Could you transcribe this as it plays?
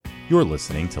You're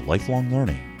listening to Lifelong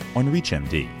Learning on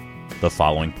ReachMD. The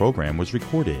following program was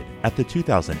recorded at the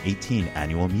 2018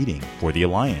 annual meeting for the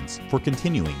Alliance for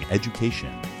Continuing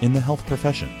Education in the Health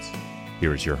Professions.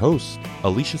 Here is your host,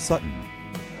 Alicia Sutton.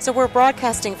 So we're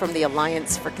broadcasting from the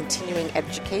Alliance for Continuing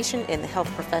Education in the Health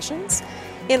Professions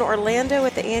in Orlando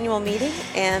at the annual meeting,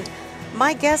 and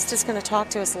my guest is going to talk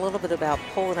to us a little bit about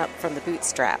pulling up from the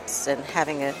bootstraps and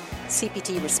having a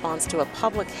CPT response to a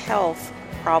public health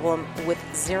problem with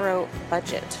zero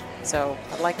budget. So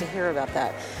I'd like to hear about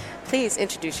that. Please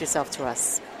introduce yourself to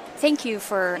us. Thank you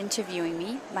for interviewing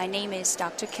me. My name is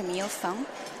Dr. Camille Fung.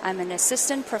 I'm an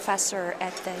assistant professor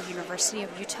at the University of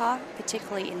Utah,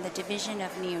 particularly in the Division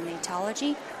of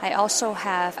Neonatology. I also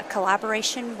have a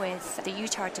collaboration with the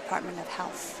Utah Department of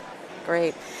Health.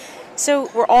 Great.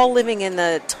 So we're all living in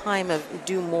the time of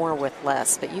do more with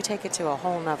less, but you take it to a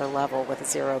whole nother level with a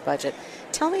zero budget.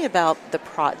 Tell me about the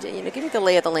give me the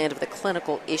lay of the land of the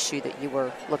clinical issue that you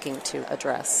were looking to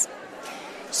address.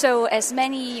 So as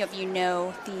many of you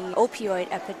know, the opioid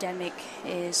epidemic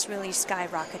is really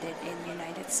skyrocketed in the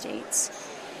United States.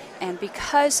 And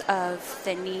because of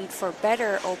the need for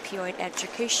better opioid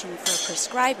education for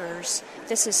prescribers,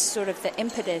 this is sort of the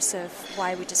impetus of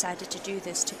why we decided to do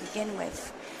this to begin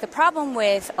with. The problem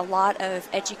with a lot of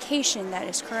education that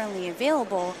is currently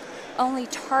available only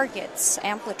targets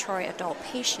ambulatory adult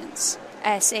patients.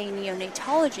 As a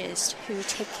neonatologist who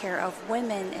take care of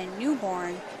women and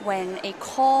newborn, when a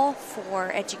call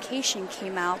for education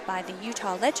came out by the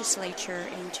Utah legislature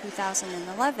in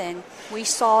 2011, we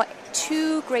saw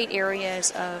two great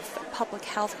areas of public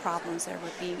health problems that were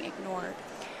being ignored.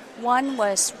 One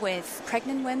was with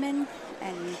pregnant women,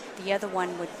 and the other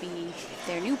one would be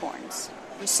their newborns.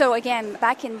 So again,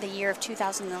 back in the year of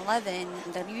 2011,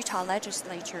 the Utah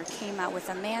legislature came out with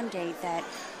a mandate that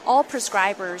all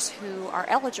prescribers who are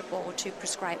eligible to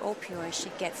prescribe opioids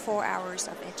should get 4 hours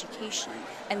of education.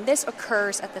 And this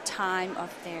occurs at the time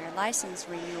of their license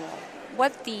renewal.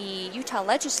 What the Utah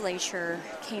legislature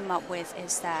came up with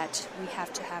is that we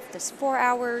have to have this 4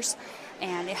 hours,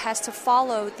 and it has to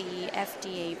follow the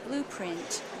FDA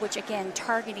blueprint, which again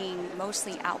targeting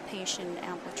mostly outpatient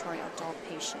ambulatory adult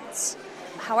patients.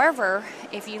 However,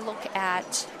 if you look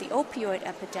at the opioid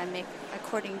epidemic,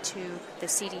 according to the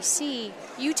CDC,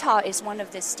 Utah is one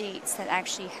of the states that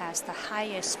actually has the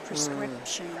highest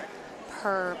prescription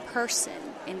per person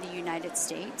in the United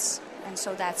States. And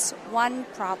so that's one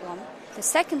problem. The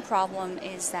second problem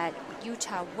is that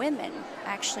Utah women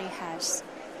actually has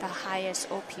the highest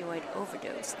opioid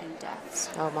overdose and deaths.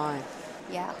 Oh my.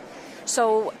 Yeah.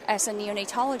 So as a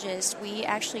neonatologist, we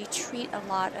actually treat a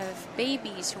lot of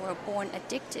babies who are born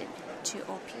addicted to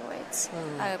opioids,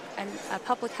 a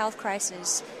public health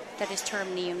crisis that is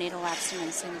termed Neonatal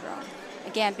Abstinence Syndrome.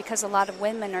 Again, because a lot of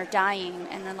women are dying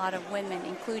and a lot of women,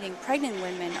 including pregnant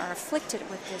women, are afflicted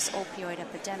with this opioid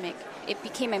epidemic, it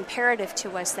became imperative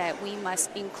to us that we must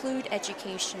include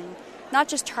education, not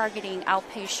just targeting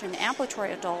outpatient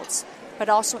ambulatory adults, but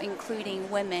also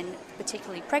including women,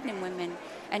 particularly pregnant women,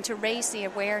 and to raise the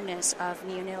awareness of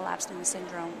neonatal abstinence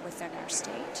syndrome within our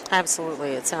state.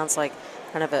 Absolutely. It sounds like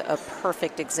kind of a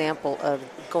perfect example of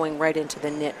going right into the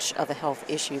niche of a health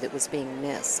issue that was being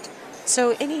missed.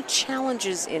 So any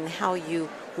challenges in how you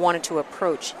wanted to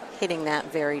approach hitting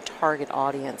that very target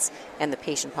audience and the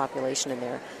patient population in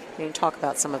there? Can you talk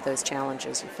about some of those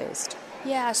challenges you faced?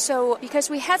 Yeah, so because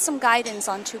we had some guidance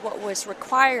onto what was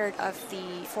required of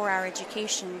the 4-hour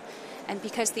education, and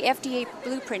because the FDA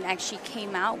blueprint actually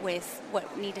came out with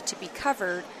what needed to be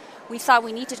covered, we thought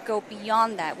we needed to go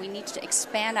beyond that. We needed to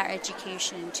expand our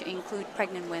education to include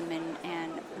pregnant women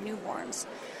and newborns.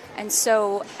 And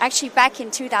so actually back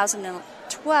in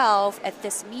 2012 at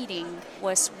this meeting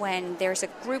was when there's a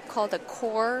group called the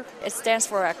CORE. It stands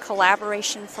for a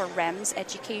Collaboration for REMS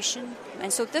Education.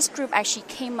 And so this group actually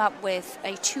came up with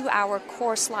a 2-hour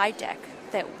CORE slide deck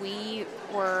that we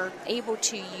were able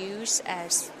to use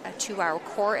as a 2-hour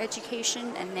core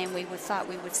education, and then we thought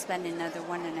we would spend another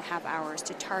 1.5 hours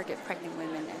to target pregnant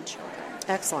women and children.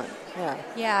 Excellent. Yeah.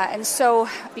 Yeah, and so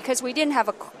because we didn't have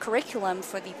a curriculum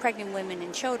for the pregnant women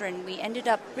and children, we ended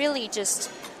up really just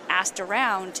asked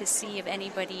around to see if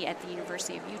anybody at the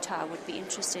University of Utah would be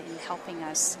interested in helping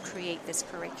us create this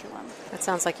curriculum. That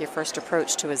sounds like your first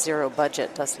approach to a zero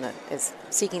budget, doesn't it? Is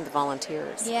seeking the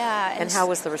volunteers. Yeah. And how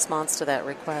was the response to that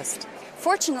request?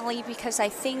 Fortunately, because I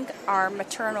think our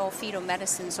maternal fetal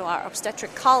medicine, so our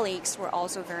obstetric colleagues were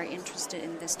also very interested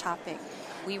in this topic.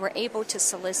 We were able to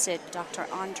solicit Dr.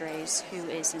 Andres, who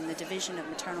is in the Division of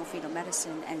Maternal Fetal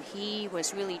Medicine, and he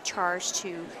was really charged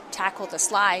to tackle the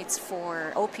slides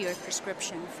for opioid opioid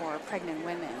prescription for pregnant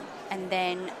women. And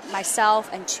then myself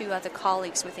and 2 other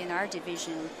colleagues within our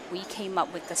division, we came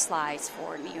up with the slides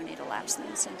for neonatal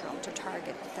abstinence syndrome to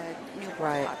target the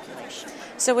newborn population.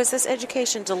 So is this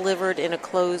education delivered in a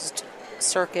closed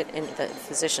circuit in the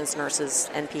physicians, nurses,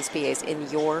 NPs, PAs in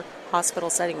your hospital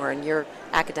setting or in your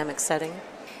academic setting?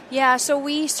 Yeah, so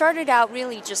we started out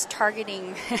really just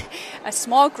targeting a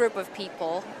small group of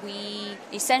people. We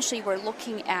essentially were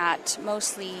looking at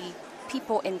mostly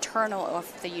people internal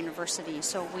of the university.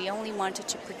 So we only wanted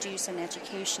to produce an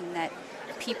education that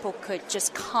people could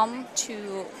just come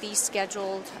to these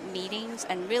scheduled meetings.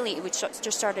 And really, it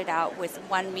just started out with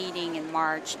 1 meeting in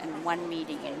March and 1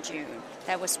 meeting in June.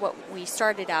 That was what we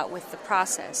started out with the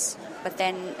process. But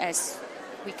then as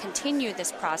we continued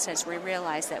this process, we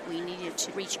realized that we needed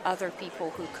to reach other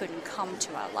people who couldn't come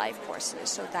to our live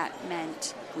courses. So that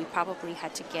meant we probably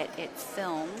had to get it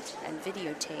filmed and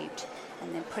videotaped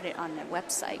and then put it on a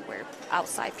website where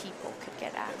outside people could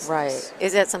get access. Right.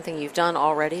 Is that something you've done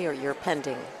already or you're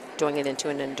pending doing it into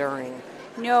an enduring?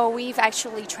 No, we've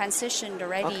actually transitioned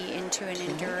already into an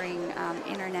enduring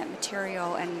internet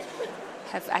material and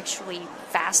have actually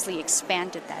vastly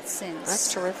expanded that since.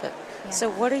 That's terrific. Yeah. So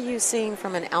what are you seeing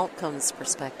from an outcomes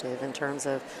perspective in terms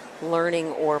of learning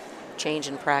or change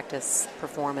in practice,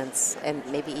 performance, and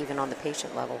maybe even on the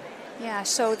patient level? Yeah,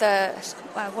 so the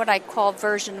what I call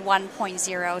version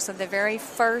 1.0, so the very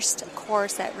first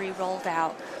course that we rolled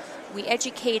out, we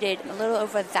educated a little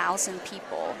over 1,000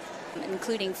 people,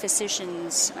 including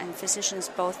physicians, and physicians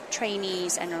both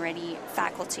trainees and already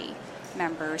faculty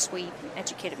members. We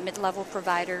educated mid-level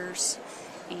providers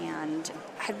and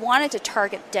had wanted to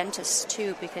target dentists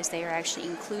too because they are actually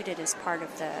included as part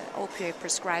of the opioid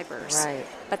prescribers. Right.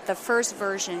 But the first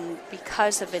version,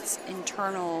 because of its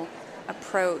internal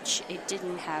approach, it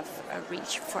didn't have a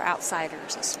reach for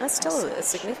outsiders. That's still a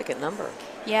significant number.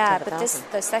 Yeah, but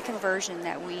the second version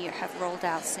that we have rolled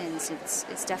out since,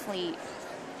 it's definitely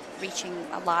reaching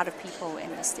a lot of people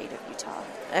in the state of Utah.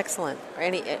 Excellent.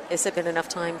 Has it been enough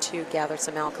time to gather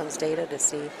some outcomes data to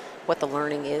see what the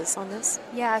learning is on this?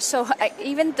 Yeah, so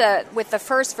even with the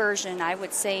first version, I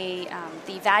would say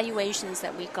the evaluations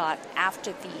that we got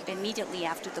immediately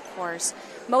after the course,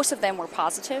 most of them were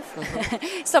positive.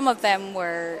 Mm-hmm. Some of them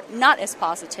were not as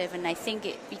positive, and I think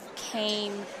it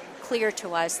became clear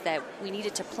to us that we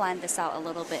needed to plan this out a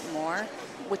little bit more,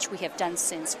 which we have done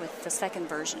since with the second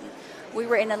version. We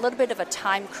were in a little bit of a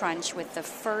time crunch with the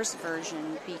first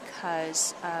version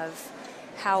because of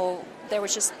how there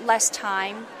was just less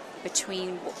time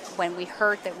between when we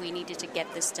heard that we needed to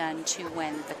get this done to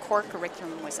when the core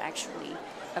curriculum was actually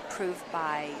approved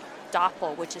by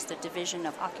DOPL, which is the Division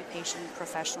of Occupation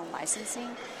Professional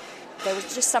Licensing. There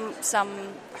was just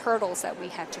some hurdles that we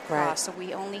had to cross, right. So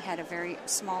we only had a very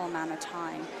small amount of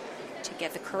time to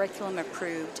get the curriculum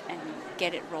approved and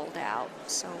get it rolled out.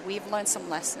 So we've learned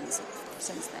some lessons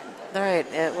since then. All right.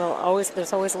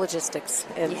 There's always logistics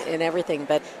in everything.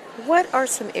 But what are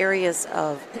some areas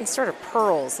of sort of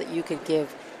pearls that you could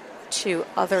give to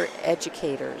other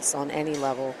educators on any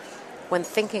level when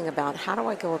thinking about how do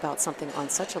I go about something on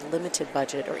such a limited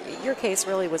budget, or your case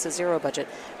really was a zero budget,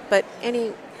 but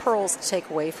any pearls to take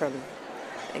away from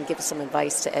and give some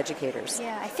advice to educators?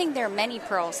 Yeah, I think there are many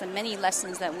pearls and many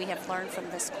lessons that we have learned from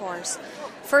this course.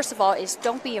 First of all is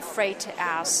don't be afraid to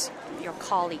ask your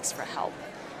colleagues for help.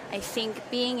 I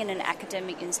think being in an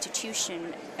academic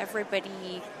institution,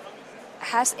 everybody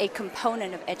has a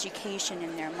component of education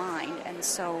in their mind, and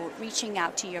so reaching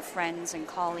out to your friends and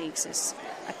colleagues is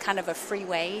a kind of a free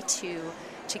way to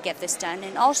get this done.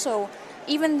 And also,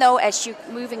 even though as you're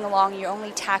moving along, you're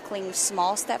only tackling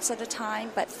small steps at a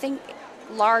time, but think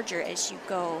larger as you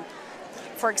go.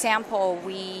 For example,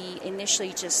 we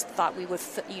initially just thought we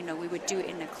would do it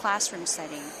in a classroom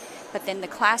setting, but then the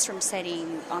classroom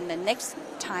setting on the next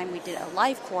time we did a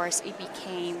live course, we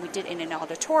did it in an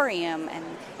auditorium, and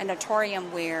an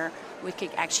auditorium where we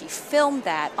could actually film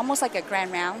that, almost like a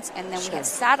grand rounds, and then we had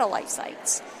satellite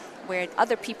sites where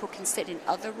other people can sit in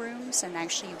other rooms and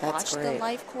actually watch the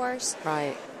live course.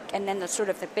 Right. And then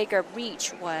the bigger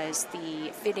reach was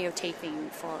the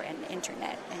videotaping for an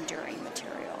internet enduring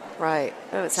material. Right.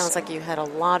 Oh, it sounds like you had a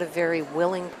lot of very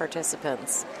willing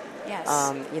participants. Yes.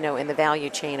 In the value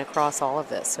chain across all of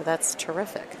this. So that's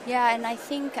terrific. Yeah, and I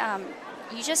think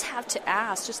you just have to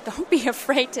ask. Just don't be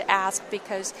afraid to ask,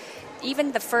 because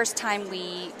even the first time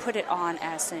we put it on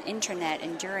as an internet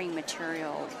enduring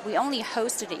material, we only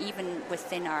hosted it even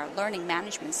within our learning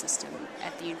management system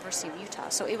at the University of Utah.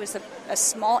 So it was a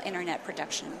small internet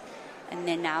production, and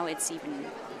then now it's even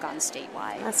gone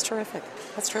statewide. That's terrific.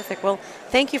 That's terrific. Well,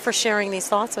 thank you for sharing these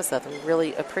thoughts with us. We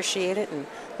really appreciate it and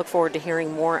look forward to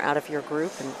hearing more out of your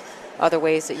group and other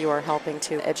ways that you are helping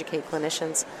to educate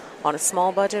clinicians on a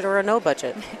small budget or a no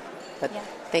budget. But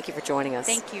Thank you for joining us.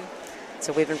 Thank you.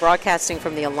 So we've been broadcasting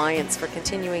from the Alliance for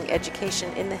Continuing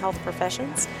Education in the Health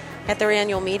Professions at their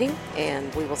annual meeting,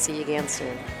 and we will see you again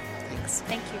soon. Thanks.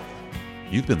 Thank you.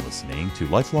 You've been listening to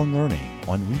Lifelong Learning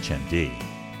on ReachMD,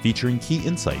 featuring key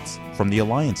insights from the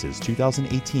Alliance's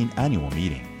 2018 annual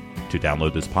meeting. To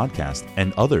download this podcast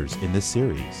and others in this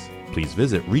series, please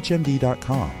visit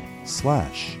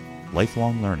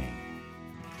reachmd.com/lifelonglearning.